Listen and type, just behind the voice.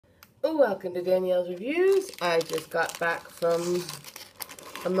Welcome to Danielle's Reviews. I just got back from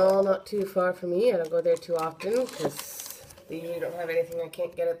a mall not too far from me. I don't go there too often because they usually don't have anything I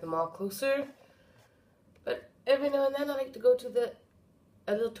can't get at the mall closer. But every now and then I like to go to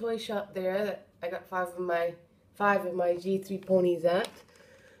a little toy shop there that I got five of my G3 ponies at,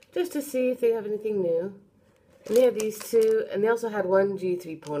 just to see if they have anything new. And they had these two, and they also had one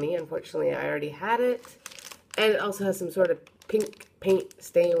G3 pony. Unfortunately, I already had it. And it also has some sort of pink paint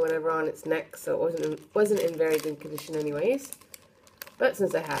stain or whatever on its neck, so it wasn't in very good condition anyways. But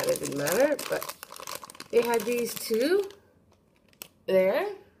since I had it, it didn't matter. But they had these two there.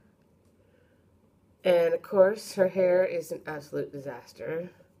 And of course, her hair is an absolute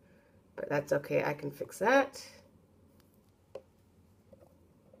disaster. But that's okay, I can fix that.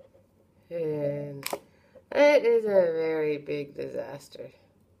 And it is a very big disaster.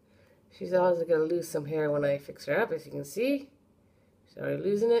 She's always going to lose some hair when I fix her up, as you can see. She's already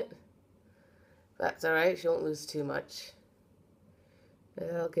losing it. That's alright, she won't lose too much.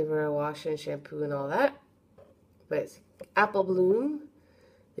 And I'll give her a wash and shampoo and all that. But it's Apple Bloom,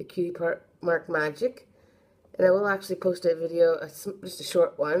 the Cutie Mark Magic. And I will actually post a video, just a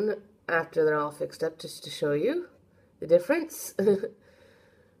short one, after they're all fixed up, just to show you the difference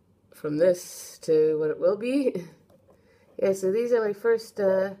from this to what it will be. Yeah, so these are my first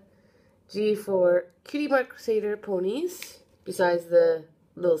G4 Cutie Mark Crusader ponies, besides the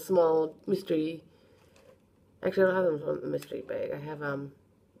little small mystery. Actually, I don't have them from the mystery bag. I have some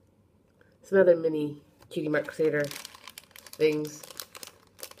other mini Cutie Mark Crusader things.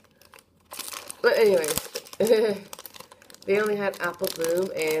 But anyways, they only had Apple Bloom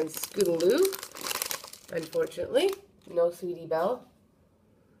and Scootaloo, unfortunately. No Sweetie Belle.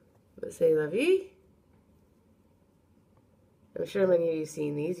 Let's say la vie. I'm sure many of you have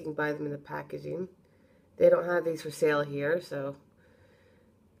seen these. You can buy them in the packaging. They don't have these for sale here, so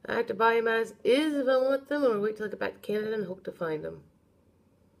I have to buy them as is if I want them, or wait till I get back to Canada and hope to find them.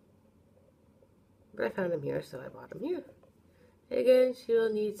 But I found them here, so I bought them here. Again, she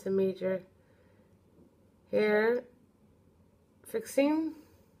will need some major hair fixing,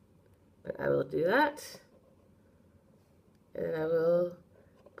 but I will do that. And I will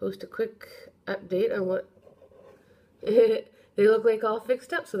post a quick update on what they look like all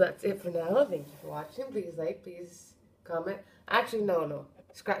fixed up. So that's it for now. Thank you for watching. Please like, please comment. Actually, no.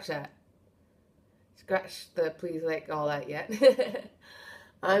 Scratch that. Scratch the please like all that yet.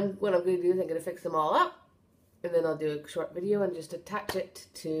 What I'm going to do is I'm going to fix them all up. And then I'll do a short video and just attach it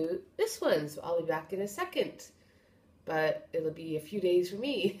to this one. So I'll be back in a second. But it'll be a few days for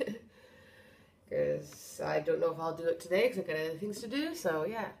me. Because I don't know if I'll do it today because I've got other things to do. So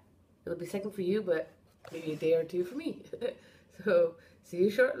yeah, it'll be second for you, but maybe a day or two for me. So see you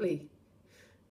shortly.